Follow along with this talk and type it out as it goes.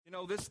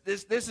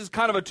This is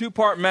kind of a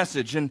two-part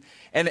message, and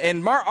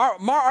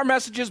our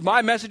messages,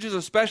 my messages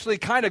especially,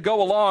 kind of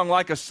go along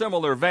like a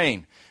similar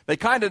vein. They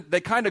kind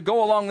of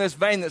go along this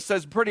vein that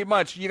says pretty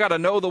much you got to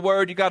know the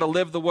Word, you got to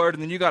live the Word,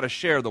 and then you got to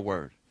share the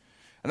Word.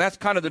 And that's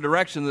kind of the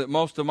direction that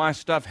most of my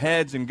stuff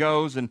heads and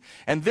goes. And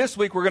this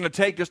week we're going to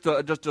take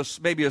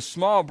maybe a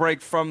small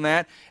break from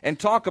that and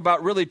talk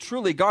about really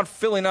truly God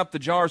filling up the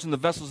jars and the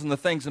vessels and the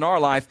things in our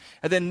life.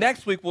 And then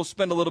next week we'll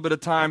spend a little bit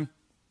of time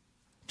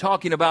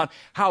talking about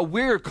how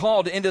we're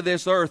called into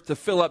this earth to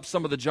fill up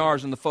some of the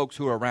jars and the folks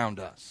who are around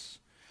us.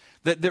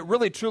 That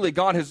really truly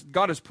God has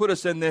put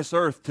us in this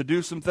earth to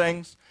do some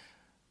things.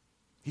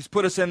 He's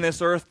put us in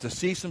this earth to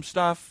see some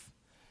stuff.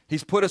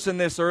 He's put us in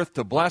this earth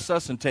to bless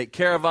us and take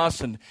care of us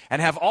and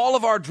have all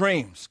of our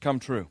dreams come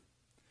true.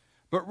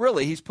 But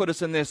really, He's put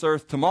us in this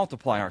earth to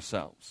multiply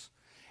ourselves.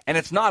 And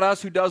it's not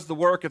us who does the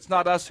work. It's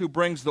not us who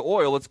brings the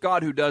oil. It's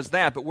God who does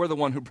that, but we're the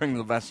one who brings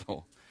the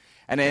vessel.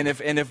 And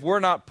if we're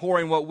not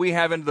pouring what we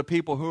have into the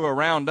people who are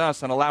around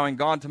us and allowing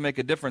God to make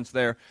a difference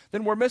there,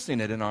 then we're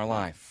missing it in our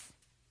life.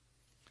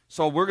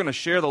 So we're going to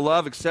share the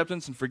love,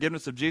 acceptance, and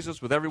forgiveness of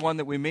Jesus with everyone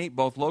that we meet,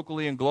 both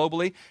locally and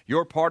globally.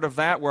 You're part of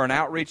that. We're an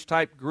outreach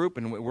type group,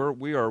 and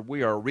we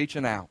are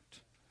reaching out.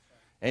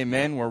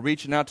 Amen. We're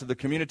reaching out to the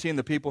community and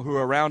the people who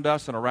are around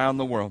us and around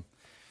the world.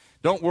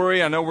 Don't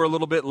worry. I know we're a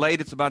little bit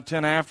late. It's about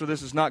 10 after.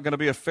 This is not going to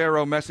be a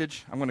Pharaoh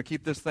message. I'm going to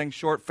keep this thing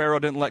short. Pharaoh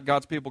didn't let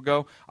God's people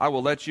go. I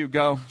will let you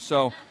go.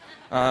 So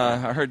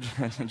I heard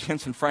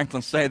Jensen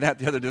Franklin say that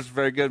the other day. It's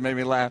very good. Made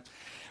me laugh.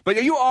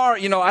 But you are, I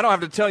don't have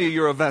to tell you,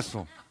 you're a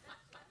vessel.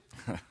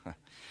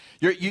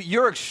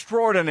 You're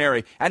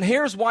extraordinary. And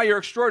here's why you're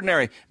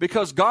extraordinary.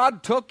 Because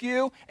God took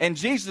you and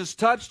Jesus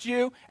touched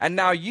you, and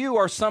now you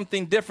are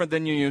something different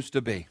than you used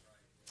to be.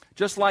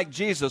 Just like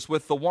Jesus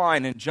with the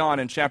wine in John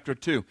in chapter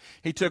 2.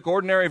 He took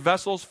ordinary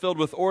vessels filled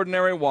with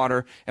ordinary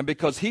water, and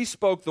because He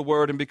spoke the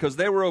word and because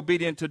they were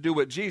obedient to do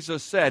what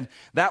Jesus said,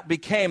 that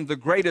became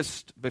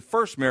the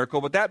first miracle,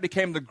 but that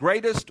became the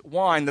greatest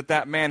wine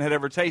that man had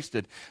ever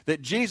tasted.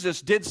 That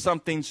Jesus did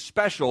something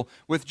special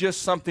with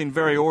just something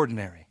very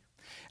ordinary.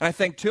 And I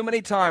think too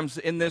many times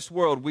in this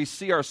world we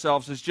see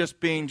ourselves as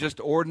just being just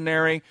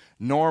ordinary,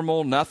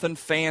 normal, nothing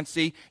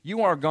fancy.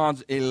 You are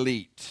God's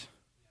elite.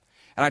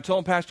 And I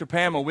told Pastor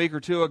Pam a week or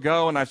two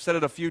ago, and I've said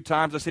it a few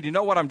times, I said, you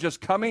know what, I'm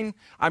just coming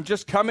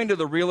to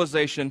the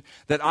realization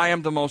that I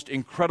am the most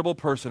incredible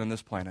person on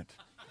this planet.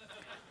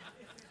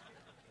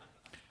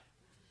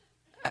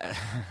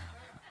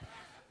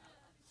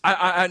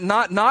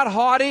 Not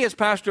haughty, as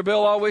Pastor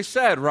Bill always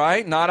said,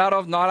 right? Not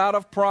out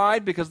of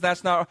pride, because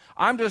that's not.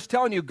 I'm just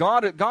telling you,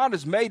 God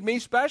has made me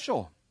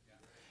special,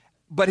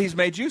 but He's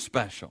made you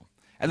special,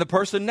 and the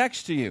person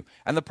next to you,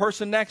 and the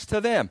person next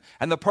to them,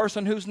 and the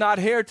person who's not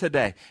here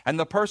today, and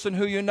the person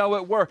who you know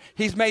at work.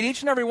 He's made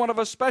each and every one of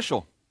us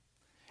special,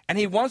 and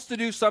He wants to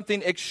do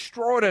something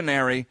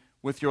extraordinary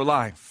with your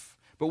life.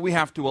 But we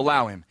have to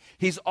allow Him.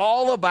 He's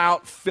all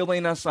about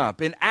filling us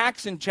up. In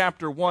Acts in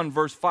chapter 1,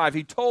 verse 5,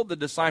 He told the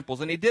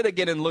disciples, and He did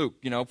again in Luke,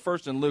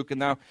 first in Luke, and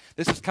now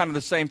this is kind of the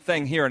same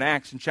thing here in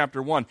Acts in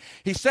chapter 1.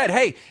 He said,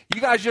 hey,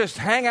 you guys just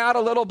hang out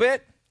a little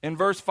bit. In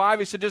verse 5,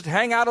 He said, just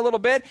hang out a little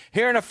bit.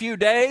 Here in a few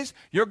days,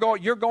 you're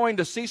going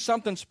to see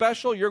something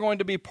special. You're going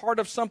to be part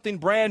of something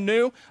brand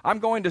new. I'm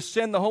going to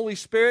send the Holy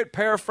Spirit,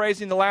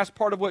 paraphrasing the last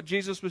part of what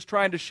Jesus was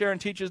trying to share and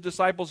teach His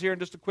disciples here in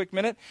just a quick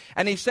minute.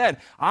 And He said,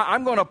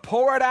 I'm going to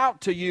pour it out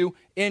to you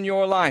in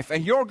your life.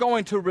 And you're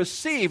going to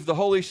receive the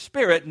Holy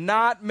Spirit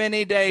not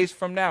many days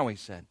from now, He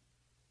said.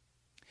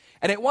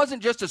 And it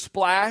wasn't just a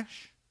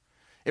splash.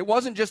 It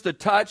wasn't just a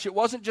touch. It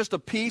wasn't just a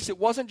piece. It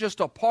wasn't just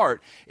a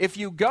part. If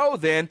you go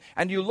then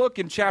and you look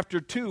in chapter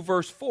 2,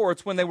 verse 4,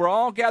 it's when they were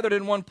all gathered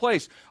in one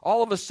place.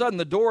 All of a sudden,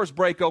 the doors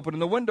break open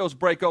and the windows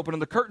break open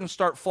and the curtains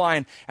start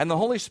flying and the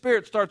Holy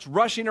Spirit starts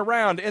rushing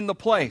around in the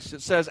place.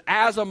 It says,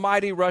 as a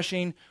mighty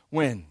rushing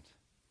wind.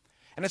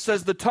 And it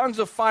says, the tongues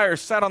of fire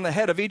sat on the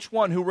head of each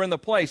one who were in the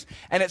place.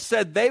 And it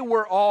said, they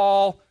were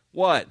all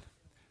what?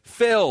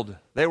 Filled.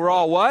 They were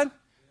all what?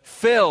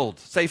 Filled.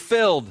 Say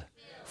filled.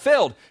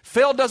 Filled.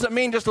 Filled doesn't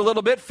mean just a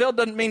little bit. Filled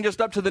doesn't mean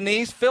just up to the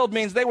knees. Filled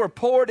means they were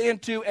poured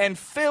into and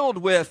filled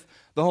with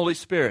the Holy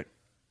Spirit.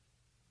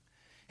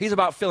 He's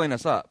about filling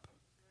us up.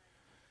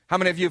 How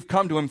many of you have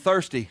come to Him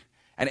thirsty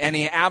and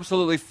He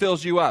absolutely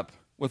fills you up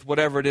with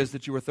whatever it is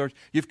that you were thirsty?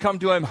 You've come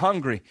to Him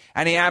hungry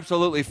and He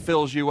absolutely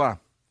fills you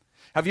up.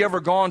 Have you ever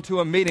gone to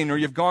a meeting or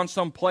you've gone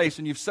someplace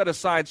and you've set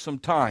aside some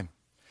time?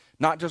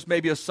 Not just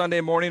maybe a Sunday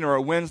morning or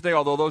a Wednesday,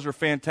 although those are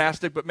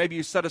fantastic, but maybe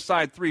you set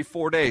aside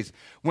 3-4 days.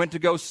 Went to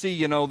go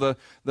see,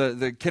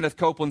 the Kenneth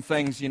Copeland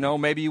things,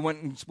 Maybe you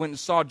went and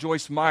saw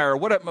Joyce Meyer or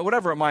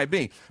whatever it might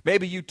be.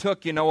 Maybe you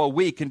took, a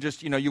week and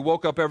just, you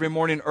woke up every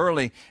morning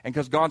early and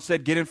because God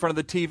said get in front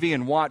of the TV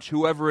and watch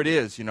whoever it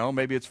is,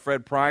 Maybe it's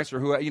Fred Price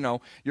or who,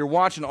 you're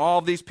watching all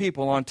of these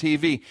people on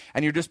TV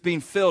and you're just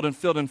being filled and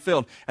filled and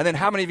filled. And then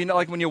how many of you know,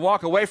 like when you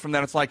walk away from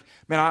that, it's like,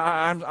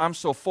 man, I'm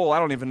so full, I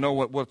don't even know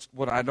what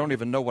I don't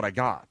even know what I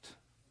got.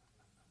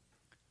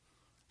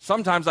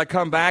 Sometimes I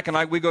come back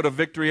and we go to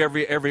Victory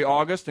every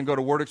August and go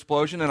to Word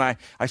Explosion, and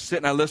I sit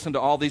and I listen to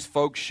all these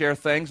folks share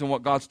things and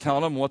what God's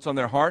telling them and what's on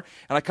their heart.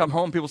 And I come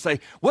home and people say,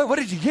 what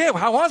did you get?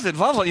 How was it?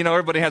 You know,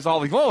 everybody has all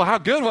these, whoa, how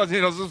good was it?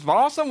 You know, is this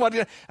awesome? What did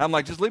you? I'm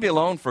like, just leave me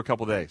alone for a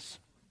couple days.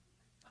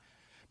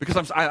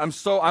 Because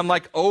I'm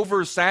like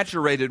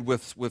oversaturated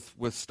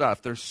with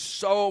stuff. There's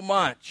so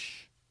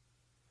much.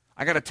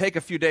 I got to take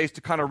a few days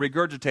to kind of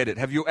regurgitate it.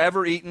 Have you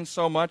ever eaten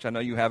so much? I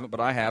know you haven't, but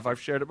I have. I've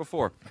shared it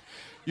before.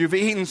 You've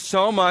eaten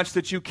so much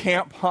that you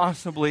can't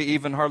possibly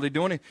even hardly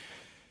do anything.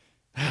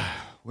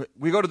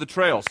 We go to the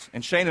trails,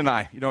 and Shane and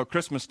I, you know, at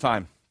Christmas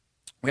time,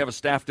 we have a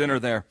staff dinner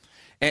there,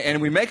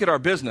 and we make it our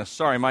business,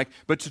 sorry, Mike,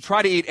 but to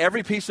try to eat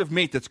every piece of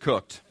meat that's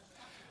cooked.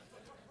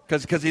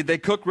 Because they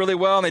cook really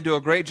well, and they do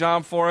a great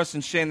job for us.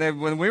 And Shane,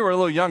 when we were a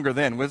little younger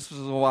then, this was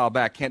a while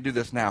back, can't do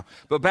this now.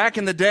 But back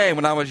in the day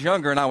when I was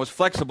younger and I was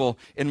flexible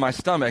in my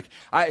stomach,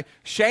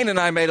 Shane and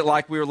I made it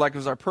like it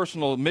was our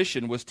personal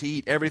mission was to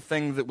eat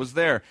everything that was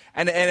there.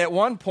 And at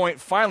one point,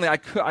 finally,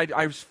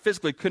 I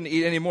physically couldn't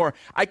eat anymore.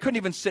 I couldn't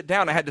even sit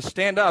down. I had to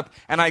stand up,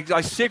 and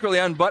I secretly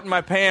unbuttoned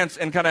my pants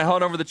and kind of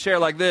held over the chair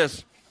like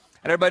this.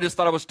 And everybody just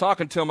thought I was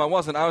talking to him. I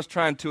wasn't. I was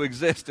trying to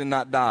exist and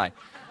not die.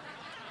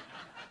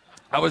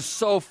 I was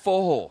so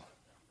full.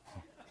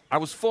 I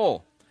was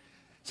full.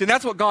 See,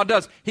 that's what God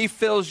does. He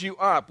fills you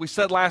up. We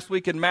said last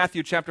week in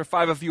Matthew chapter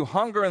 5, if you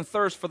hunger and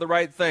thirst for the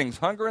right things,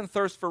 hunger and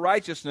thirst for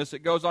righteousness, it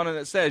goes on and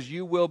it says,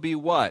 you will be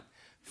what?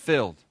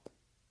 Filled.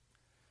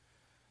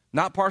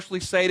 Not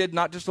partially sated,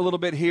 not just a little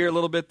bit here, a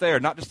little bit there,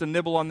 not just a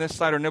nibble on this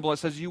side or nibble. It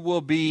says you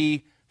will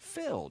be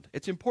filled.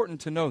 It's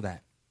important to know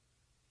that.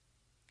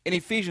 In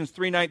Ephesians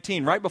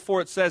 3:19, right before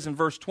it says in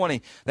verse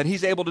 20 that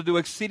he's able to do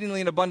exceedingly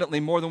and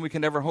abundantly more than we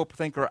can ever hope,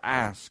 think, or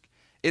ask,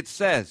 it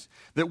says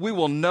that we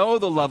will know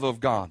the love of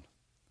God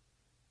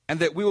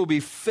and that we will be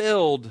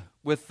filled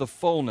with the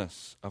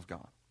fullness of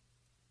God.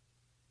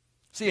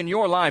 See, in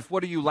your life,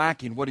 what are you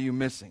lacking? What are you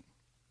missing?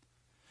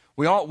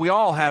 We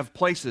all have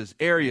places,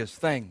 areas,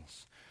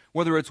 things.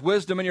 Whether it's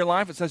wisdom in your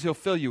life, it says he'll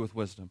fill you with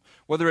wisdom.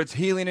 Whether it's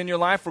healing in your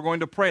life, we're going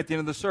to pray at the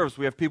end of the service.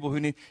 We have people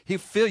who he'll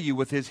fill you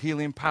with his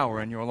healing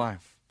power in your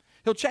life.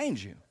 He'll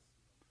change you.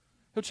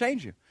 He'll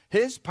change you.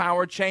 His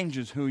power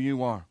changes who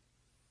you are.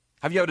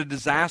 Have you had a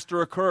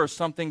disaster occur or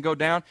something go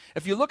down?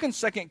 If you look in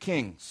 2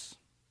 Kings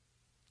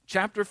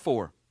chapter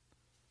 4,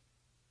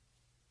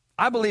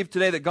 I believe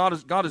today that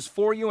God is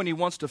for you and he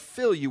wants to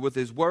fill you with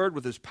his word,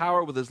 with his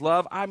power, with his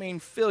love. I mean,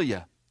 fill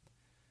you.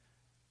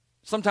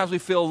 Sometimes we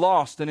feel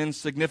lost and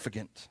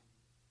insignificant.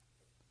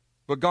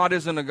 But God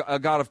isn't a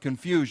God of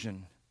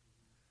confusion.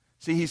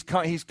 See, he's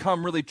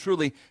come really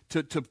truly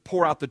to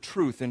pour out the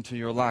truth into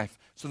your life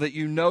so that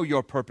you know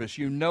your purpose,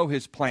 you know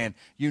his plan,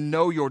 you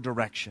know your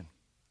direction.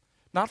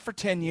 Not for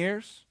 10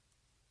 years,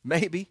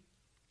 maybe,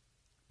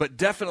 but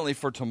definitely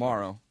for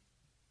tomorrow,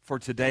 for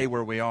today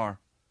where we are.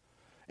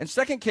 In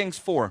 2 Kings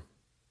 4,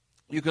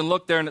 you can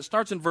look there, and it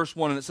starts in verse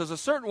 1, and it says, a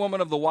certain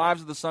woman of the wives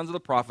of the sons of the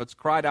prophets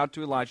cried out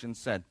to Elisha and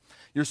said,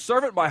 your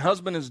servant, my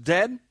husband, is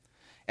dead,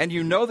 and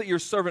you know that your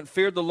servant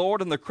feared the Lord,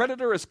 and the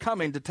creditor is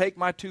coming to take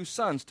my 2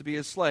 sons to be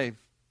his slave.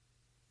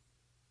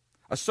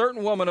 A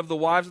certain woman of the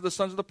wives of the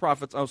sons of the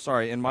prophets,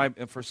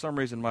 for some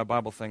reason my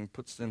Bible thing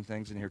puts in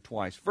things in here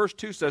twice. Verse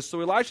 2 says,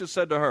 so Elisha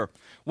said to her,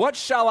 what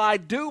shall I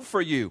do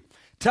for you?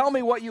 Tell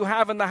me what you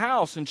have in the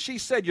house. And she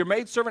said, your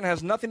maidservant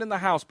has nothing in the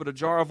house but a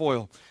jar of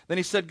oil. Then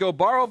he said, go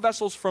borrow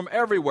vessels from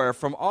everywhere,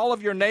 from all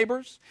of your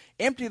neighbors.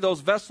 Empty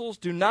those vessels,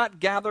 do not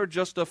gather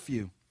just a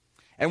few.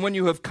 And when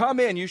you have come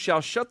in, you shall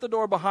shut the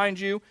door behind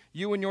you,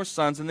 you and your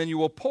sons, and then you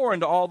will pour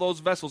into all those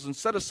vessels and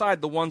set aside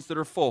the ones that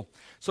are full.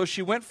 So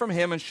she went from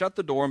him and shut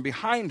the door, and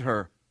behind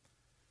her,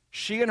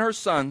 she and her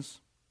sons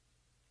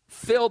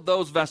filled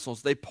those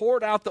vessels. They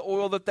poured out the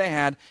oil that they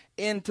had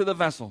into the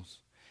vessels.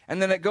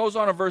 And then it goes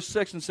on in verse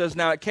 6 and says,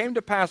 now it came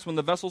to pass when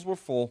the vessels were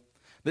full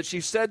that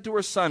she said to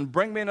her son,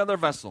 bring me another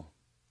vessel.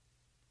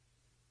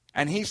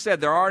 And he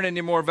said, there aren't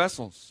any more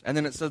vessels. And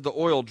then it says the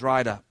oil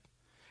dried up.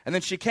 And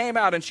then she came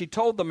out and she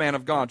told the man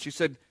of God, she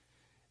said,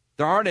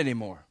 there aren't any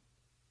more.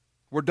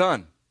 We're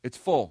done. It's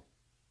full.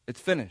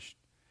 It's finished.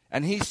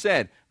 And he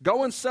said,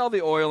 go and sell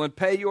the oil and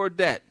pay your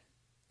debt.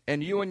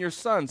 And you and your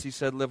sons, he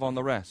said, live on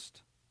the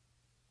rest.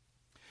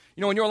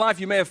 You know, in your life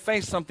you may have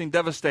faced something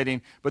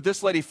devastating, but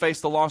this lady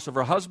faced the loss of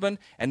her husband,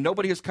 and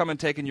nobody has come and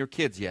taken your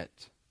kids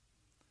yet.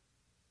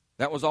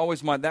 That was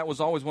always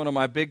one of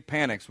my big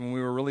panics when we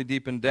were really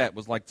deep in debt,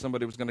 was like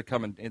somebody was going to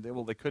come and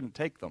they couldn't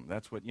take them.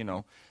 That's what,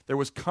 there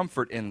was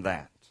comfort in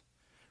that.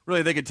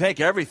 Really, they could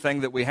take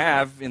everything that we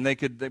have, and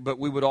but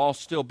we would all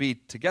still be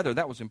together.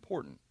 That was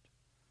important.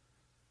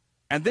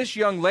 And this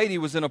young lady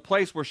was in a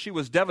place where she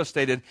was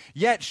devastated,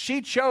 yet she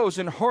chose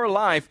in her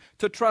life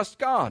to trust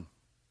God.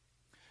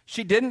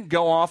 She didn't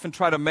go off and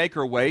try to make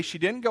her way. She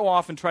didn't go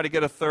off and try to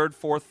get a 3rd,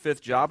 4th, 5th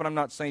job. And I'm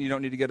not saying you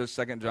don't need to get a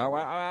 2nd job.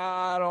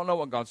 I don't know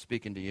what God's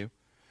speaking to you.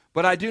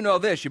 But I do know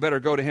this. You better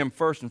go to him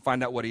first and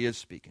find out what he is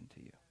speaking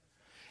to you.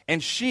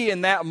 And she,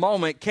 in that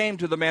moment, came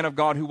to the man of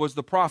God who was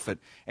the prophet.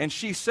 And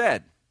she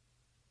said,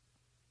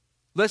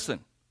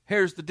 listen,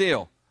 here's the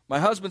deal. My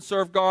husband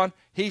served God.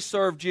 He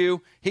served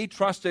you. He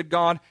trusted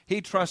God.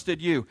 He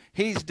trusted you.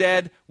 He's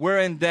dead. We're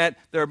in debt.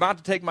 They're about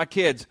to take my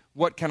kids.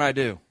 What can I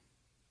do?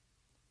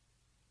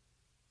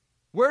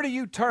 Where do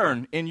you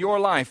turn in your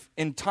life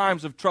in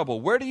times of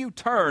trouble? Where do you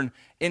turn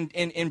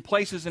in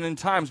places and in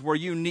times where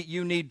you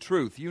need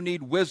truth, you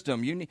need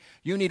wisdom, you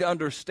need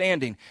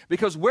understanding?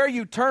 Because where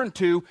you turn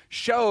to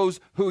shows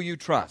who you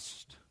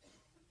trust.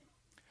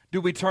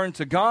 Do we turn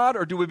to God,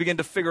 or do we begin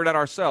to figure it out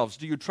ourselves?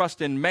 Do you trust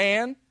in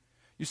man?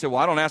 You say,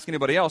 well, I don't ask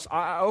anybody else.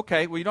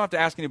 Okay, well, you don't have to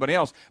ask anybody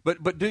else.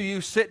 But do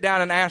you sit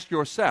down and ask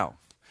yourself?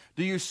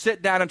 Do you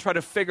sit down and try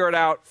to figure it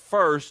out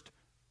first,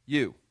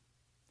 you?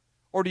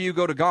 Or do you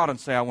go to God and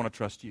say, I want to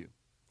trust you?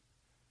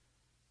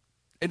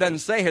 It doesn't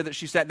say here that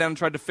she sat down and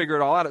tried to figure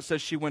it all out. It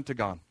says she went to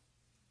God.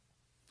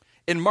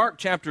 In Mark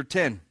chapter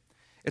 10,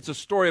 it's a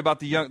story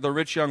about the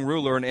rich young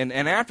ruler. And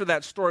after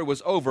that story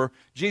was over,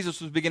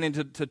 Jesus was beginning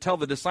to tell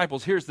the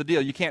disciples, here's the deal.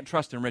 You can't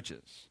trust in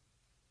riches.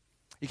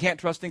 You can't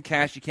trust in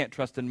cash. You can't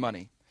trust in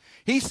money.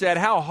 He said,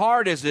 how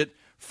hard is it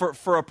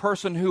for a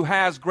person who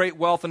has great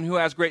wealth and who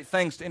has great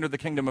things to enter the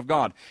kingdom of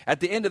God?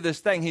 At the end of this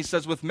thing, he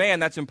says, with man,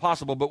 that's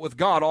impossible, but with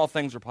God, all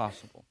things are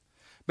possible.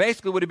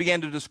 Basically, what he began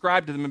to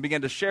describe to them and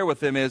began to share with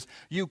them is,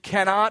 you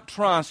cannot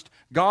trust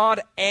God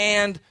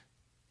and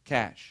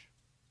cash.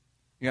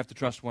 You have to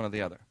trust one or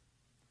the other.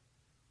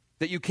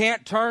 That you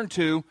can't turn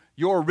to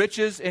your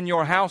riches in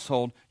your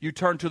household, you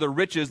turn to the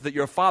riches that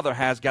your Father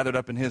has gathered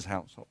up in his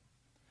household.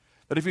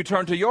 That if you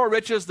turn to your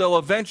riches, they'll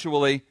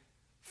eventually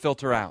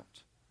filter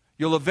out.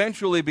 You'll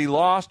eventually be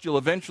lost. You'll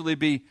eventually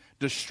be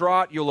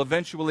distraught. You'll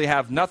eventually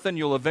have nothing.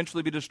 You'll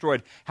eventually be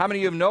destroyed. How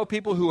many of you know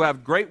people who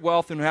have great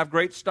wealth and who have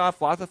great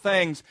stuff, lots of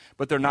things,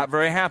 but they're not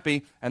very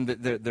happy and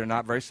they're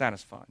not very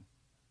satisfied?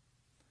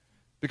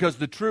 Because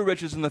the true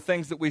riches and the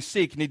things that we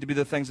seek need to be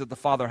the things that the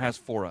Father has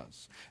for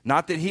us.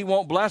 Not that he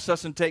won't bless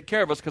us and take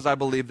care of us, because I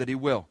believe that he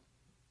will.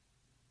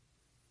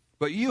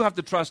 But you have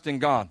to trust in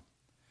God.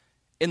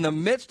 In the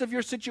midst of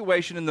your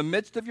situation, in the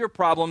midst of your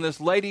problem,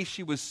 this lady,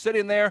 she was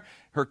sitting there.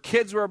 Her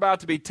kids were about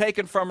to be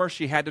taken from her.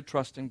 She had to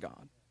trust in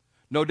God.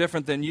 No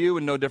different than you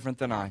and no different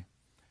than I.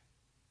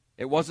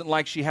 It wasn't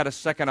like she had a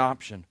second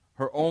option.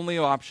 Her only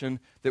option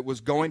that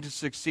was going to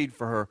succeed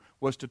for her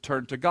was to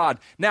turn to God.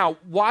 Now,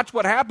 watch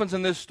what happens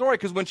in this story,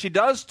 because when she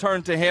does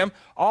turn to him,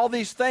 all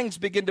these things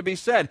begin to be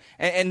said.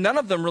 And none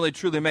of them really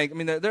truly make,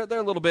 they're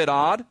a little bit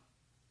odd.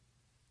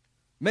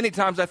 Many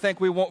times I think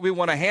we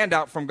want a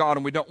handout from God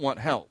and we don't want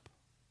help.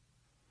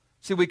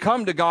 See, we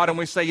come to God and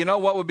we say, you know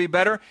what would be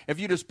better? If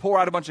you just pour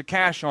out a bunch of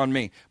cash on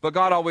me. But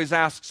God always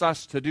asks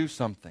us to do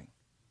something.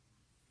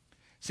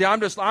 See,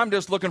 I'm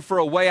just looking for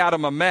a way out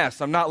of my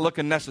mess. I'm not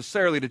looking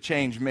necessarily to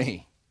change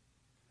me.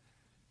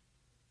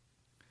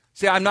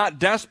 See, I'm not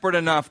desperate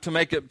enough to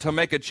make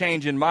a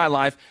change in my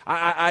life.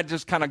 I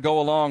just kind of go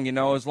along,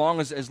 as long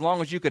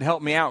as you could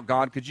help me out,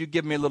 God, could you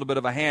give me a little bit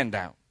of a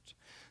handout?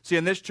 See,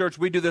 in this church,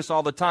 we do this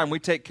all the time. We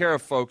take care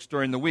of folks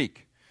during the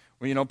week.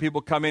 People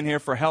come in here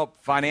for help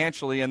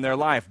financially in their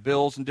life,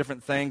 bills and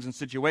different things and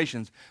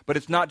situations. But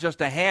it's not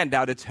just a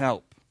handout, it's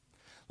help.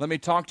 Let me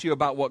talk to you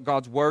about what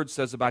God's Word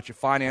says about your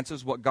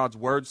finances, what God's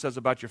Word says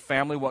about your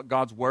family, what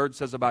God's Word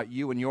says about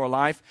you and your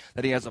life,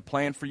 that he has a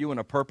plan for you and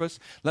a purpose.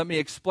 Let me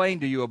explain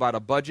to you about a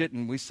budget,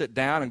 and we sit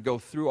down and go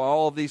through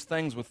all of these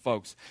things with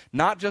folks.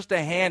 Not just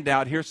a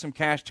handout, here's some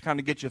cash to kind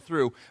of get you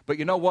through, but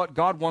you know what?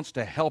 God wants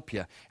to help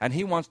you, and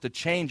he wants to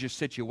change your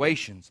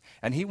situations,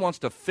 and he wants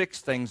to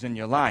fix things in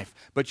your life.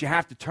 But you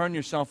have to turn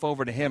yourself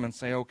over to him and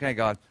say, okay,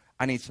 God,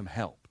 I need some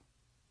help.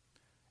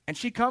 And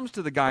she comes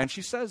to the guy and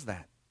she says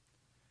that.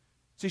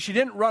 See, she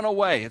didn't run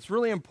away. It's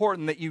really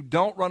important that you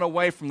don't run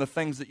away from the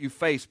things that you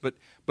face, but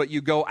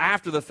you go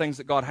after the things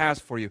that God has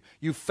for you.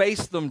 You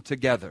face them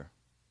together.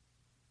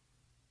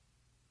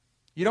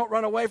 You don't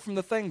run away from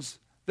the things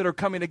that are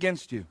coming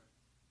against you.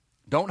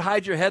 Don't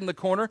hide your head in the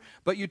corner,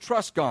 but you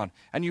trust God,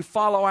 and you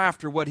follow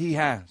after what he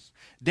has.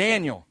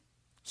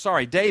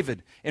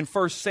 David, in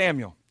 1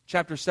 Samuel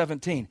chapter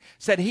 17,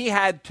 said he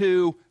had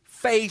to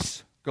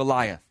face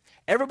Goliath.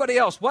 Everybody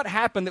else, what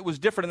happened that was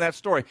different in that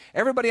story?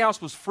 Everybody else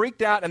was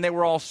freaked out and they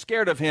were all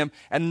scared of him,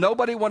 and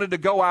nobody wanted to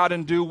go out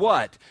and do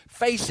what?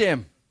 Face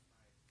him.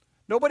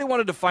 Nobody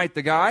wanted to fight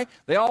the guy.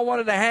 They all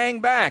wanted to hang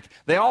back.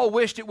 They all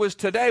wished it was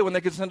today when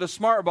they could send a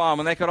smart bomb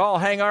and they could all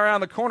hang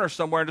around the corner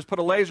somewhere and just put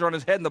a laser on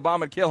his head and the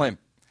bomb would kill him.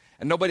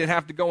 And nobody would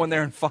have to go in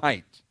there and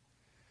fight.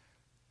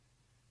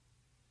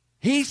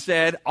 He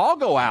said, I'll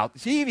go out.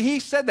 See, he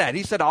said that.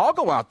 He said, I'll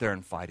go out there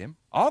and fight him.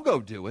 I'll go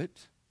do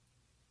it.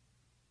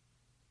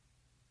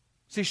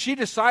 See, she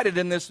decided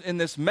in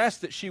this mess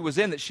that she was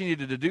in that she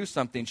needed to do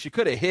something. She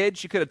could have hid.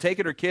 She could have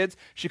taken her kids.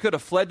 She could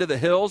have fled to the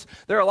hills.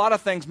 There are a lot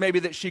of things maybe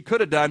that she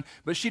could have done,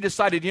 but she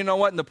decided, you know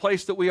what, in the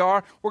place that we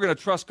are, we're going to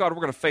trust God.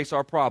 We're going to face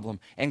our problem,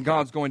 and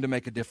God's going to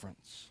make a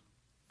difference.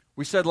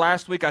 We said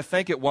last week, I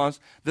think it was,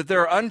 that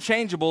there are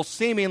unchangeable,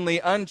 seemingly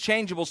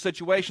unchangeable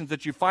situations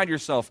that you find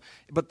yourself,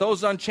 but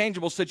those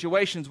unchangeable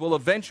situations will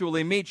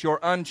eventually meet your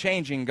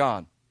unchanging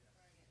God.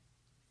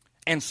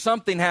 And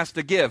something has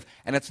to give,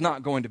 and it's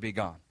not going to be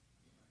God.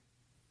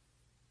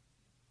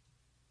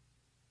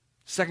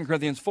 2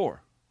 Corinthians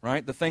 4,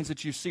 right? The things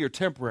that you see are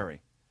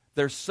temporary.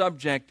 They're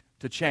subject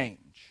to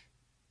change.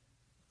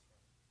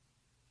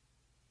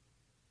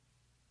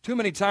 Too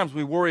many times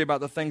we worry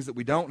about the things that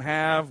we don't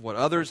have, what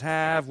others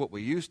have, what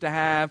we used to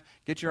have.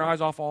 Get your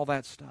eyes off all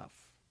that stuff.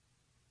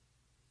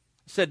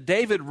 It said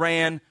David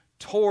ran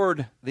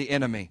toward the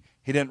enemy.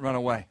 He didn't run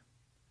away.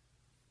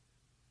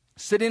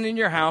 Sitting in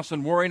your house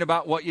and worrying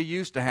about what you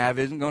used to have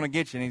isn't going to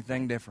get you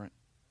anything different.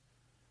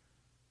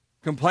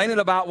 Complaining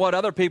about what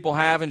other people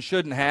have and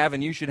shouldn't have,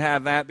 and you should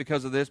have that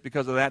because of this,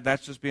 because of that,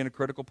 that's just being a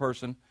critical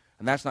person,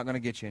 and that's not going to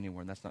get you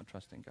anywhere, and that's not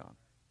trusting God.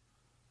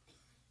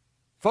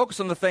 Focus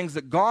on the things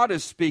that God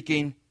is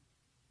speaking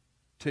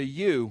to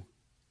you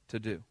to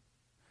do.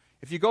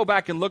 If you go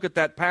back and look at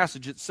that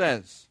passage, it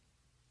says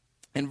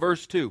in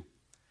verse 2,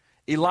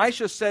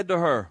 Elisha said to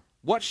her,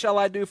 "What shall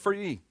I do for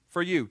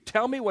you?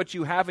 Tell me what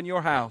you have in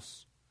your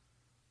house."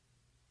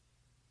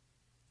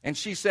 And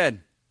she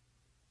said,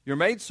 "Your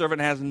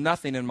maidservant has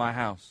nothing in my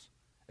house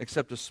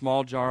except a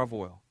small jar of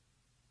oil."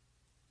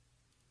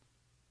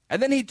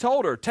 And then he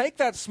told her, "Take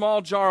that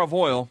small jar of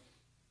oil,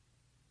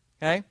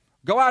 okay?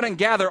 Go out and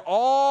gather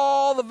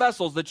all the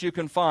vessels that you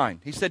can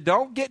find." He said,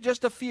 "Don't get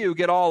just a few,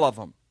 get all of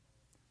them."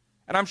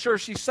 And I'm sure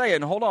she's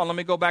saying, "Hold on, let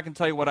me go back and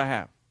tell you what I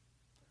have.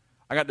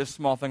 I got this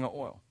small thing of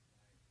oil."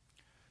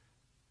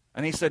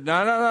 And he said,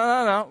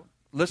 No.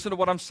 Listen to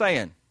what I'm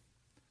saying.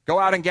 Go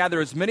out and gather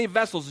as many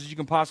vessels as you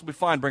can possibly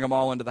find. Bring them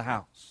all into the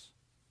house.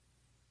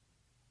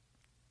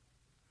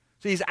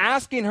 See, he's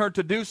asking her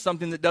to do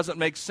something that doesn't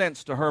make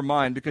sense to her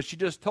mind because she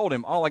just told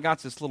him, all I got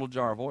is this little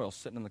jar of oil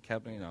sitting in the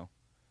cabinet,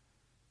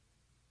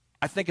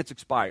 I think it's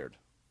expired.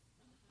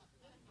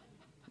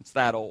 It's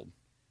that old.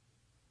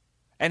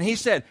 And he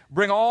said,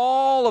 bring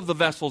all of the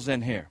vessels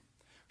in here.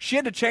 She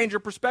had to change her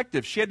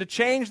perspective. She had to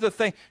change the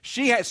thing.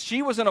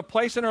 She was in a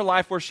place in her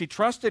life where she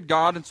trusted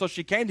God, and so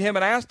she came to him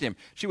and asked him.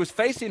 She was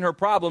facing her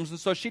problems, and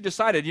so she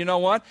decided, you know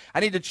what? I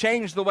need to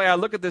change the way I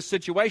look at this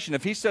situation.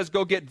 If he says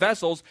go get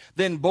vessels,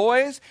 then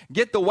boys,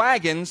 get the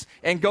wagons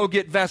and go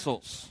get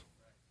vessels.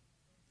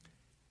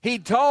 She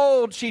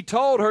told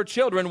her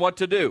children what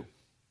to do.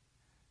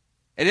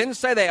 It didn't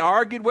say they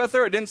argued with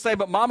her. It didn't say,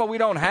 but Mama, we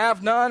don't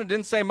have none. It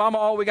didn't say, Mama,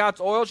 all we got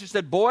is oil. She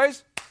said,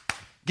 boys,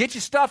 get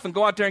your stuff and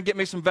go out there and get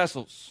me some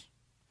vessels.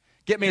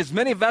 Get me as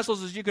many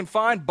vessels as you can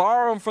find.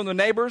 Borrow them from the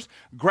neighbors.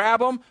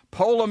 Grab them.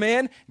 Pull them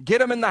in. Get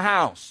them in the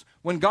house.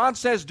 When God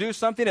says do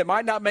something, it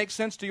might not make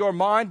sense to your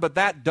mind, but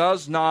that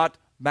does not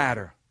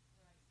matter.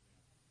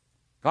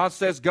 God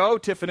says go.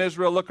 Tiff and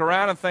Israel look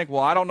around and think,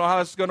 well, I don't know how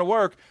this is going to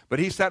work. But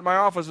he sat in my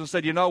office and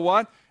said, you know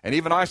what? And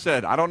even I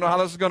said, I don't know how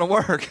this is going to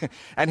work.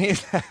 And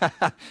he's,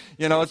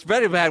 it's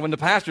very bad when the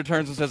pastor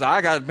turns and says,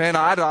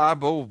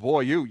 oh boy,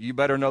 you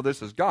better know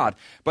this is God.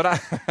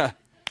 But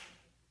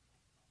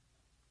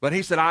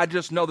he said, I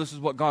just know this is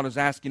what God is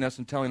asking us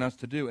and telling us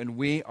to do. And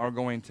we are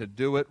going to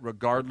do it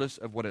regardless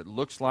of what it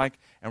looks like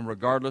and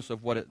regardless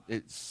of what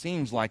it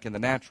seems like in the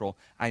natural.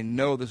 I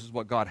know this is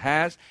what God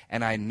has,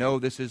 and I know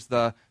this is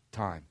the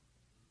time.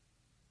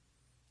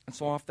 And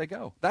so off they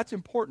go. That's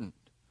important.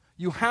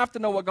 You have to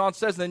know what God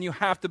says, and then you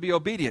have to be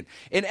obedient.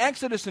 In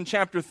Exodus in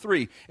chapter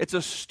 3, it's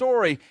a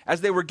story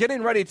as they were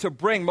getting ready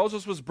to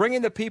Moses was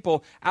bringing the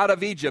people out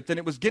of Egypt, and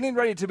it was getting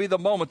ready to be the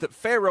moment that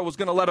Pharaoh was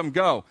going to let them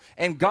go.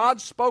 And God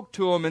spoke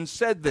to him and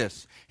said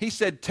this. He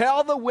said,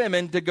 tell the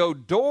women to go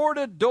door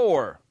to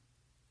door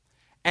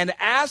and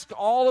ask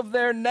all of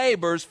their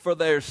neighbors for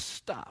their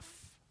stuff.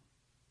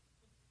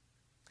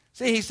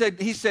 See, he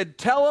said,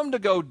 tell them to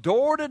go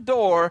door to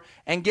door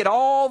and get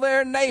all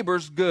their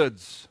neighbors'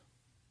 goods.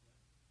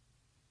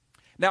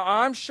 Now,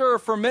 I'm sure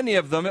for many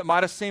of them, it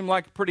might have seemed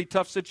like a pretty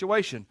tough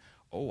situation.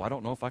 Oh, I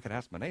don't know if I could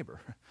ask my neighbor.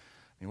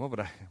 What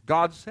would I?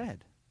 God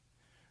said,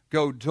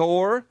 go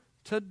door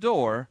to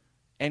door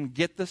and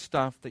get the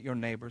stuff that your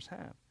neighbors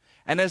have.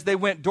 And as they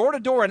went door to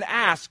door and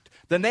asked,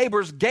 the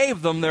neighbors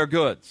gave them their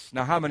goods.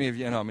 Now, how many of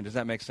you know, does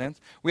that make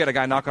sense? We had a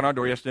guy knock on our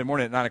door yesterday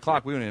morning at 9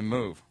 o'clock. We wouldn't even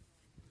move.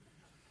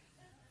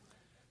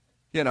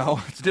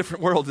 It's a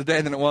different world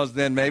today than it was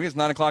then, maybe. It's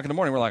 9 o'clock in the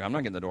morning. We're like, I'm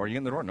not getting the door. You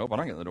getting the door? Nope, I'm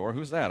not getting the door.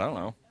 Who's that? I don't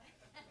know.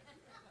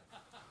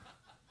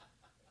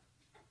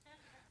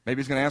 Maybe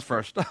he's going to ask for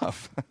our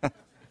stuff. I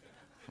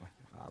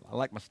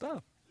like my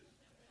stuff.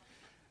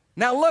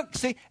 Now look,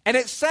 see, and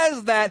it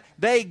says that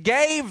they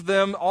gave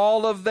them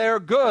all of their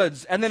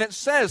goods. And then it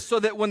says, so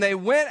that when they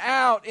went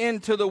out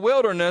into the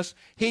wilderness,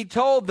 he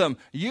told them,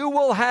 you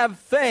will have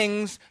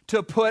things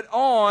to put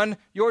on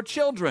your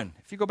children.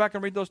 If you go back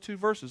and read those two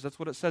verses, that's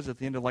what it says at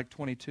the end of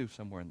 22,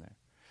 somewhere in there.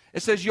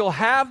 It says, you'll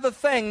have the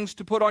things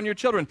to put on your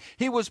children.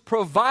 He was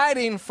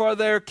providing for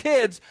their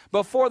kids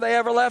before they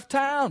ever left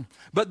town.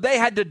 But they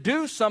had to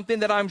do something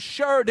that I'm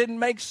sure didn't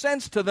make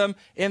sense to them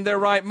in their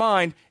right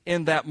mind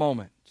in that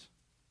moment.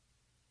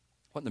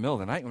 What, in the middle of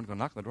the night, you want to go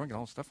knock on the door and get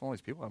all the stuff from all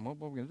these people? What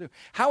are we going to do?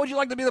 How would you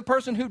like to be the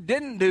person who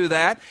didn't do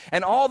that,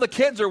 and all the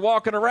kids are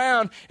walking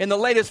around in the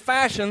latest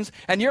fashions,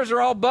 and yours are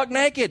all buck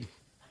naked?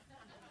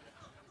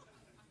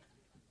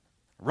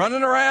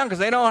 Running around because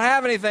they don't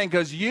have anything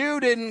because you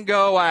didn't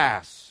go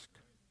ask.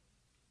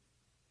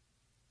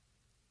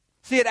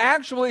 See, it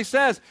actually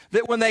says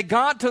that when they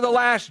got to the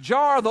last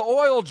jar, the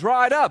oil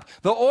dried up.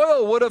 The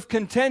oil would have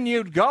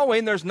continued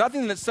going. There's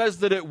nothing that says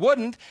that it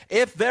wouldn't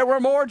if there were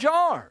more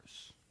jars.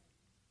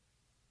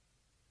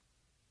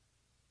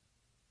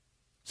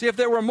 See, if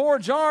there were more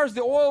jars,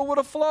 the oil would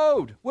have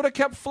flowed, would have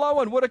kept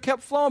flowing.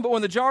 But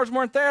when the jars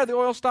weren't there, the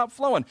oil stopped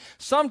flowing.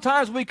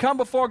 Sometimes we come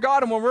before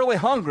God and we're really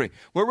hungry.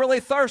 We're really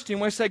thirsty,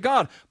 and we say,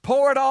 God,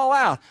 pour it all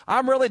out.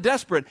 I'm really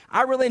desperate.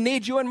 I really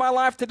need you in my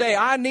life today.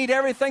 I need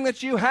everything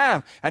that you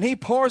have. And he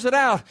pours it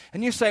out,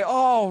 and you say,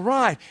 all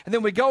right. And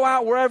then we go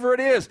out wherever it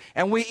is,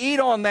 and we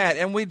eat on that,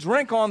 and we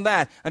drink on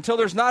that until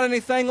there's not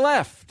anything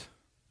left.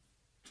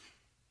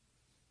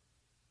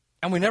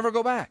 And we never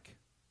go back.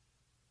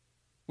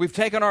 We've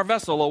taken our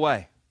vessel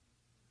away.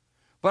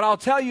 But I'll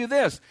tell you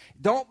this,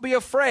 don't be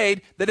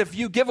afraid that if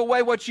you give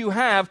away what you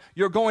have,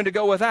 you're going to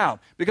go without.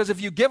 Because if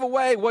you give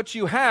away what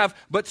you have,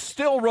 but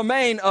still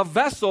remain a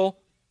vessel,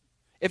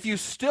 if you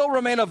still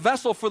remain a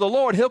vessel for the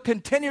Lord, he'll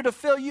continue to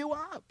fill you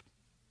up.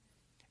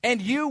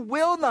 And you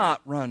will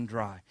not run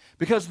dry,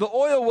 because the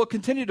oil will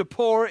continue to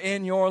pour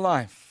in your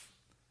life.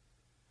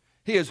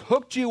 He has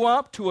hooked you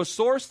up to a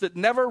source that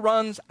never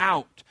runs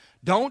out.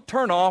 Don't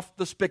turn off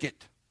the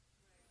spigot.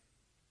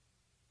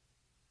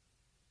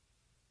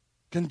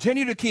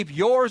 Continue to keep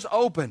yours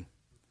open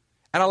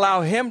and allow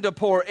him to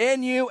pour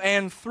in you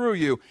and through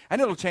you, and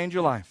it'll change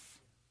your life.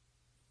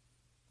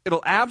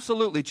 It'll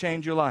absolutely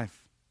change your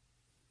life.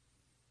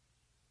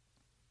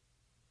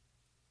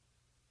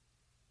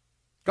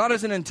 God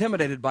isn't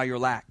intimidated by your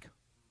lack.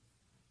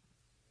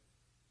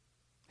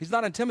 He's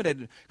not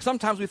intimidated.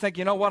 Sometimes we think,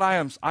 you know what, I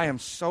am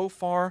so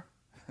far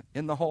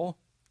in the hole.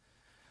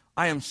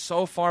 I am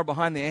so far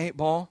behind the 8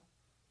 ball.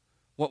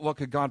 What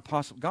could God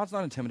possibly... God's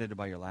not intimidated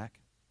by your lack.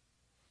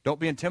 Don't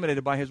be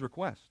intimidated by his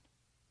request.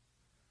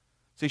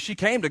 See, she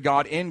came to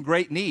God in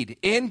great need,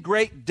 in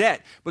great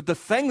debt. But the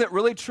thing that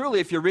really, truly,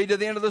 if you read to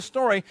the end of the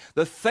story,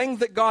 the thing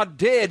that God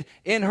did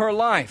in her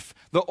life,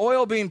 the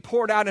oil being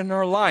poured out in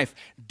her life,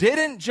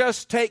 didn't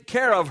just take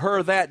care of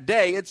her that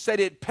day. It said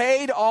it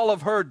paid all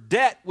of her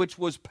debt, which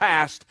was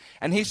past.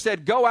 And he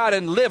said, go out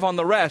and live on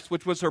the rest,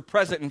 which was her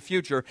present and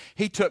future.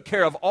 He took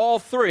care of all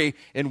 3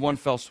 in one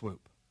fell swoop.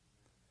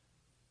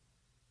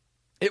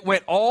 It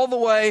went all the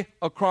way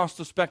across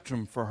the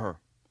spectrum for her.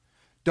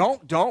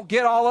 Don't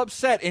get all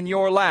upset in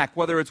your lack,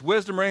 whether it's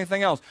wisdom or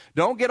anything else.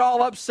 Don't get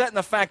all upset in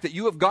the fact that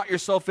you have got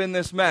yourself in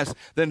this mess.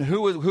 Then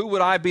who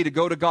would I be to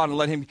go to God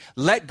and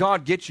let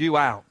God get you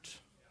out?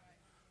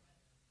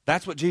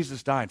 That's what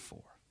Jesus died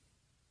for.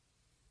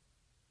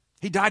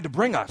 He died to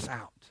bring us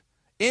out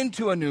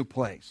into a new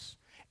place.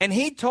 And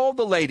he told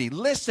the lady,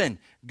 listen,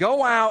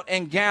 go out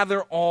and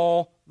gather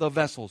all the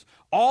vessels.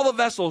 All the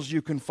vessels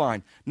you can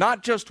find.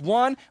 Not just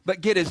one, but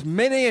get as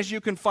many as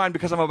you can find,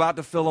 because I'm about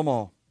to fill them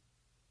all.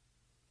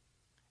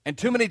 And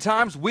too many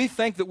times we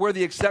think that we're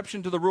the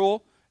exception to the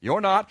rule.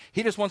 You're not.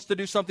 He just wants to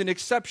do something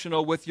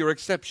exceptional with your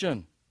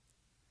exception.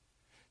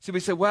 See, we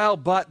say, well,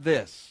 but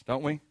this,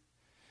 don't we?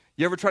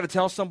 You ever try to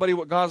tell somebody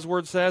what God's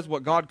word says,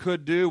 what God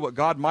could do, what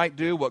God might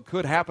do, what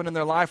could happen in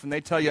their life, and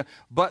they tell you,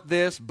 but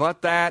this,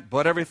 but that,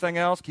 but everything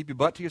else, keep your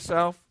butt to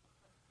yourself.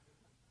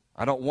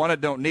 I don't want it,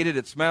 don't need it,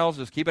 it smells,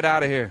 just keep it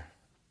out of here.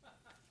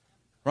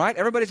 Right?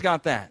 Everybody's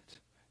got that.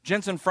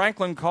 Jensen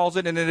Franklin calls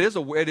it, and it is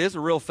a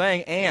real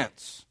thing,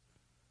 ants.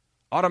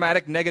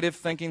 Automatic negative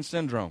thinking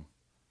syndrome.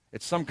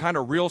 It's some kind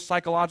of real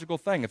psychological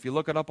thing. If you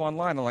look it up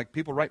online, like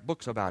people write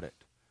books about it.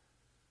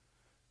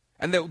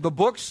 And the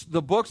books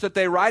that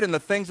they write and the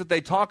things that they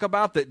talk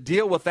about that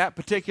deal with that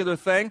particular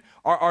thing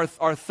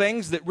are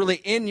things that really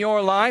in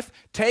your life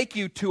take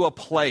you to a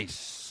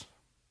place.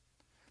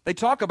 They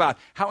talk about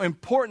how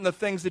important the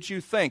things that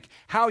you think,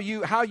 how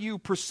you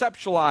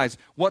perceptualize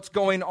what's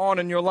going on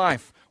in your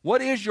life.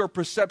 What is your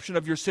perception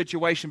of your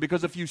situation?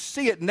 Because if you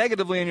see it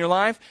negatively in your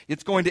life,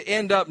 it's going to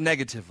end up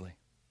negatively.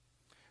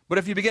 But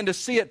if you begin to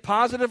see it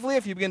positively,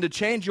 if you begin to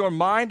change your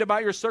mind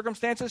about your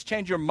circumstances,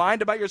 change your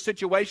mind about your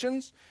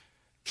situations,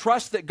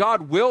 trust that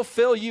God will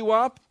fill you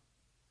up,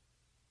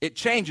 it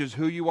changes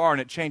who you are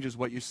and it changes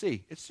what you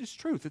see. It's just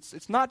truth.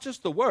 It's not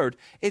just the word,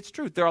 it's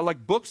truth. There are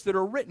like books that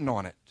are written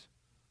on it.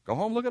 Go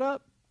home, look it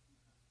up.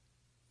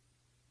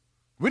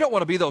 We don't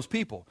want to be those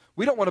people.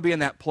 We don't want to be in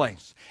that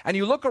place. And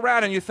you look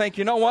around and you think,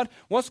 you know what?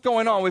 What's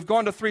going on? We've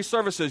gone to 3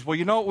 services. Well,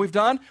 you know what we've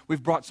done?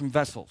 We've brought some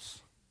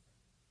vessels.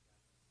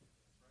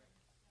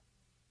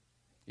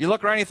 You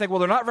look around and you think, well,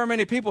 there are not very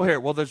many people here.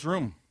 Well, there's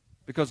room,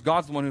 because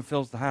God's the one who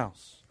fills the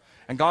house.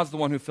 And God's the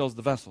one who fills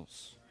the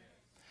vessels.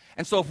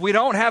 And so if we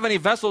don't have any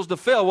vessels to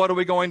fill, what are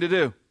we going to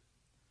do?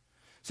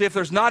 See, if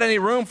there's not any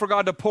room for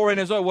God to pour in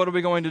his oil, what are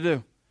we going to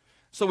do?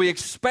 So we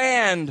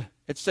expand,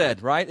 it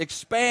said, right?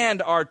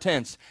 Expand our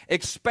tents,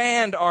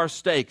 expand our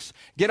stakes,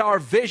 get our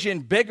vision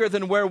bigger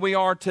than where we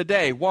are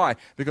today. Why?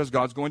 Because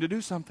God's going to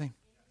do something.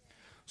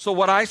 So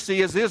what I see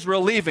is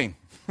Israel leaving.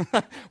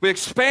 We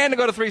expand to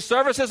go to 3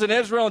 services, and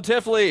Israel and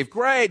Tiff leave.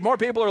 Great, more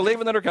people are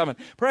leaving than are coming.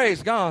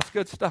 Praise God, it's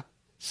good stuff.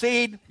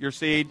 Seed, your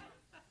seed.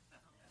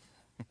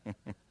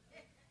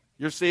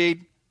 Your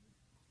seed.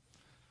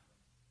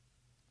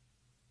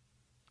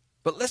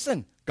 But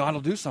listen, God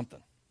will do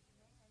something.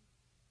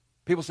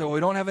 People say, well, we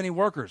don't have any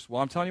workers.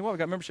 Well, I'm telling you what, we've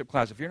got membership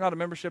class. If you're not a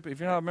member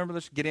of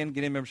this, get in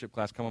membership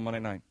class. Come on Monday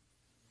night.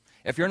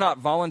 If you're not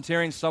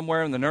volunteering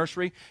somewhere in the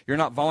nursery, you're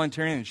not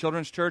volunteering in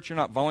children's church, you're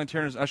not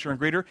volunteering as usher and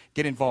greeter,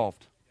 get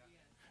involved.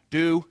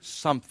 Do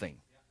something.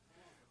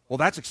 Well,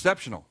 that's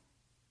exceptional.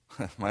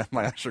 my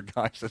usher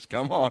guy says,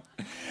 come on.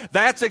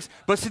 But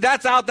see,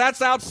 that's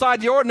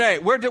outside the ordinary.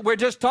 We're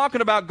just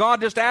talking about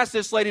God just asked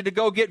this lady to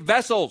go get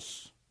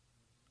vessels.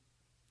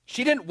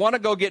 She didn't want to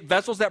go get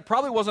vessels. That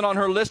probably wasn't on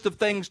her list of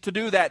things to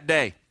do that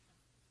day.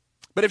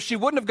 But if she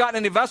wouldn't have gotten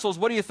any vessels,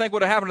 what do you think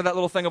would have happened to that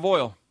little thing of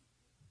oil?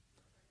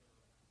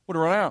 Would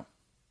have run out.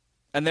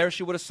 And there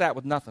she would have sat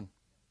with nothing.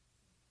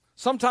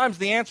 Sometimes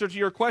the answer to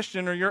your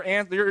question or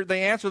the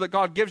answer that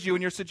God gives you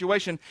in your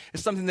situation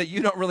is something that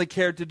you don't really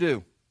care to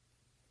do.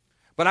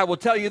 But I will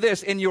tell you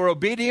this, in your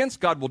obedience,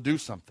 God will do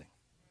something.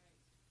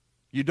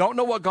 You don't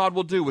know what God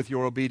will do with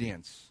your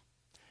obedience.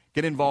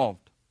 Get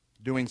involved,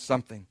 doing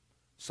something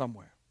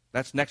somewhere.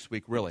 That's next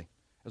week, really,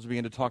 as we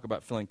begin to talk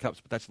about filling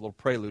cups, but that's a little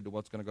prelude to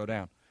what's going to go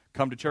down.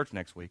 Come to church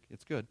next week.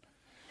 It's good.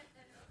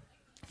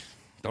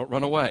 Don't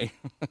run away.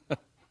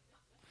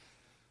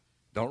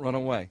 Don't run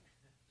away.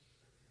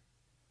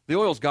 The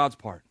oil's God's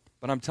part.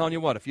 But I'm telling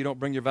you what, if you don't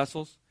bring your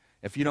vessels,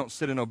 if you don't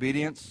sit in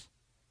obedience,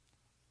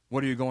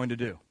 what are you going to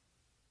do?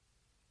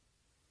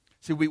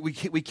 See,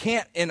 we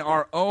can't in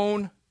our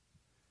own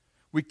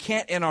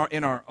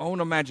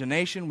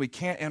imagination, we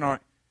can't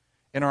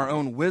in our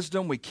own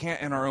wisdom, we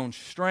can't in our own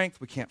strength,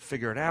 we can't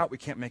figure it out, we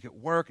can't make it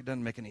work, it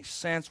doesn't make any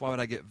sense. Why would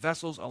I get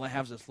vessels? All I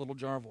have is this little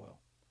jar of oil.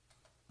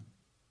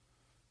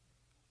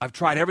 I've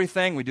tried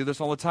everything, we do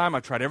this all the time,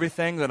 I've tried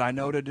everything that I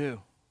know to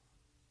do.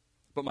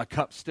 But my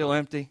cup's still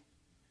empty.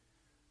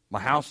 My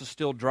house is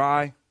still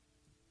dry.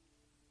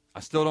 I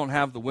still don't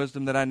have the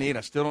wisdom that I need.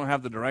 I still don't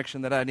have the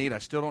direction that I need. I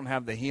still don't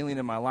have the healing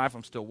in my life.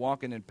 I'm still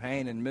walking in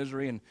pain and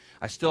misery, and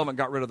I still haven't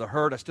got rid of the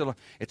hurt.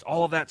 It's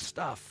all of that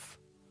stuff.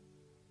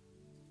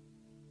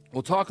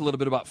 We'll talk a little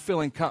bit about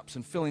filling cups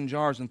and filling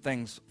jars and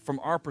things from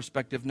our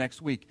perspective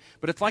next week.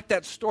 But it's like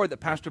that story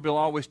that Pastor Bill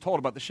always told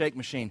about the shake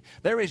machine.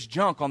 There is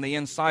junk on the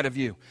inside of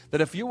you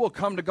that if you will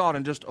come to God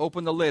and just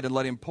open the lid and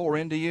let Him pour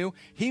into you,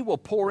 He will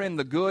pour in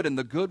the good, and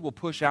the good will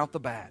push out the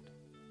bad.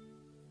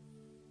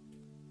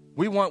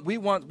 We want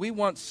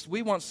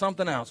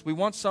something else. We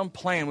want some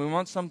plan. We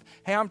want some,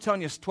 hey, I'm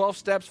telling you, 12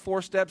 steps,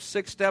 4 steps,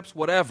 6 steps,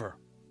 whatever.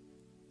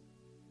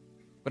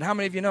 But how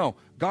many of you know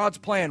God's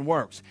plan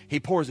works?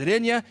 He pours it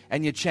in you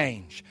and you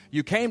change.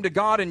 You came to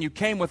God and you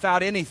came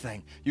without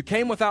anything. You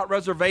came without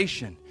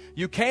reservation.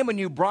 You came and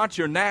you brought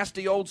your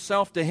nasty old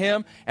self to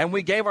Him, and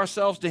we gave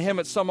ourselves to Him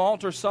at some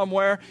altar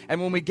somewhere,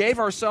 and when we gave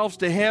ourselves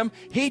to Him,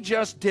 He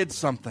just did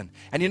something.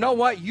 And you know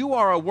what? You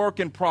are a work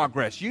in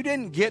progress. You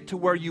didn't get to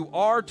where you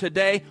are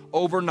today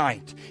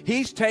overnight.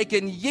 He's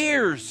taken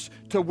years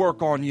to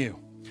work on you.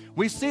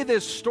 We see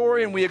this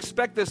story and we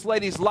expect this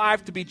lady's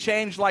life to be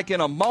changed like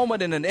in a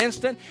moment, in an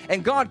instant,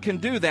 and God can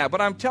do that.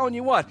 But I'm telling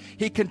you what,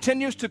 He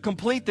continues to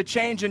complete the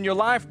change in your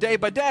life day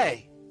by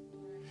day.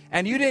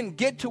 And you didn't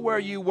get to where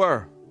you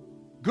were.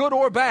 Good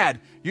or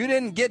bad, you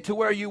didn't get to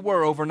where you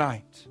were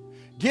overnight.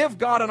 Give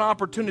God an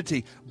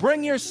opportunity.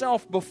 Bring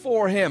yourself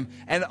before Him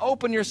and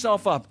open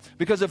yourself up.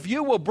 Because if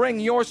you will bring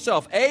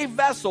yourself, a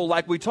vessel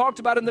like we talked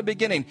about in the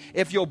beginning,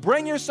 if you'll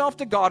bring yourself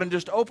to God and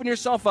just open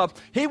yourself up,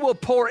 He will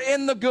pour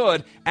in the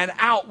good and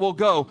out will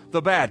go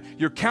the bad.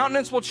 Your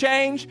countenance will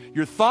change.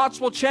 Your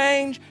thoughts will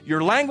change.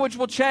 Your language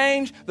will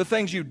change. The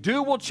things you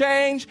do will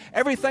change.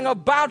 Everything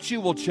about you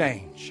will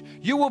change.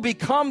 You will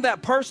become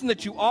that person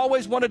that you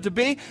always wanted to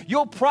be.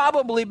 You'll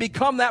probably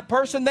become that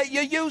person that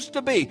you used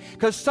to be.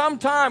 Because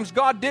sometimes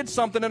God did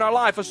something in our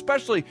life,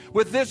 especially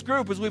with this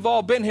group as we've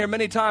all been here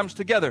many times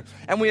together.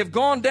 And we have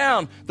gone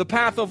down the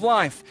path of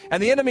life.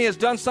 And the enemy has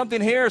done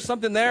something here,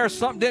 something there,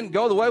 something didn't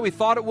go the way we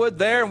thought it would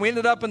there, and we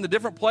ended up in the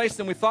different place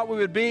than we thought we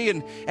would be.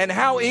 And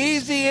how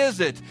easy is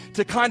it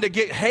to kind of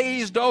get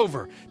hazed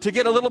over, to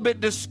get a little bit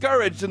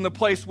discouraged in the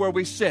place where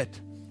we sit.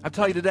 I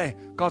tell you today,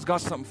 God's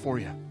got something for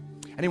you.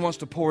 And He wants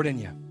to pour it in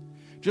you.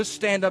 Just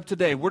stand up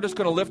today. We're just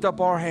going to lift up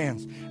our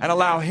hands and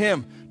allow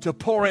Him to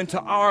pour into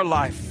our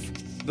life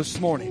this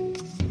morning.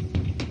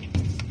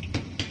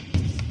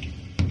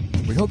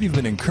 We hope you've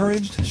been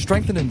encouraged,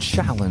 strengthened, and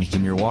challenged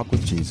in your walk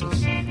with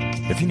Jesus.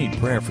 If you need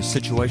prayer for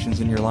situations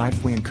in your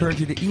life, we encourage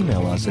you to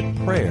email us at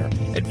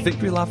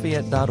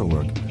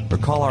prayer@victorylafayette.org or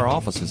call our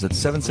offices at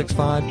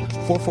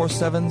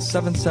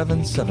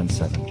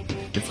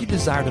 765-447-7777. If you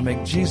desire to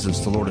make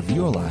Jesus the Lord of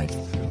your life,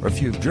 or if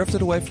you have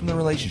drifted away from the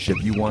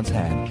relationship you once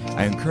had,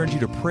 I encourage you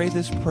to pray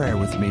this prayer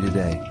with me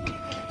today.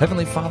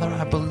 Heavenly Father,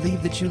 I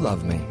believe that you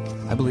love me.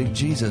 I believe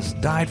Jesus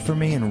died for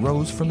me and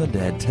rose from the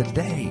dead.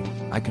 Today,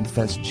 I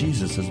confess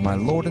Jesus as my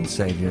Lord and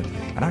Savior,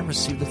 and I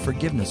receive the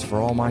forgiveness for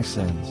all my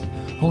sins.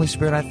 Holy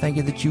Spirit, I thank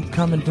you that you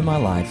come into my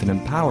life and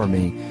empower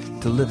me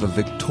to live a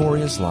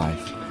victorious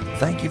life.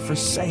 Thank you for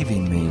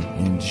saving me.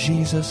 In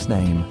Jesus'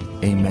 name,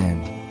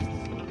 amen.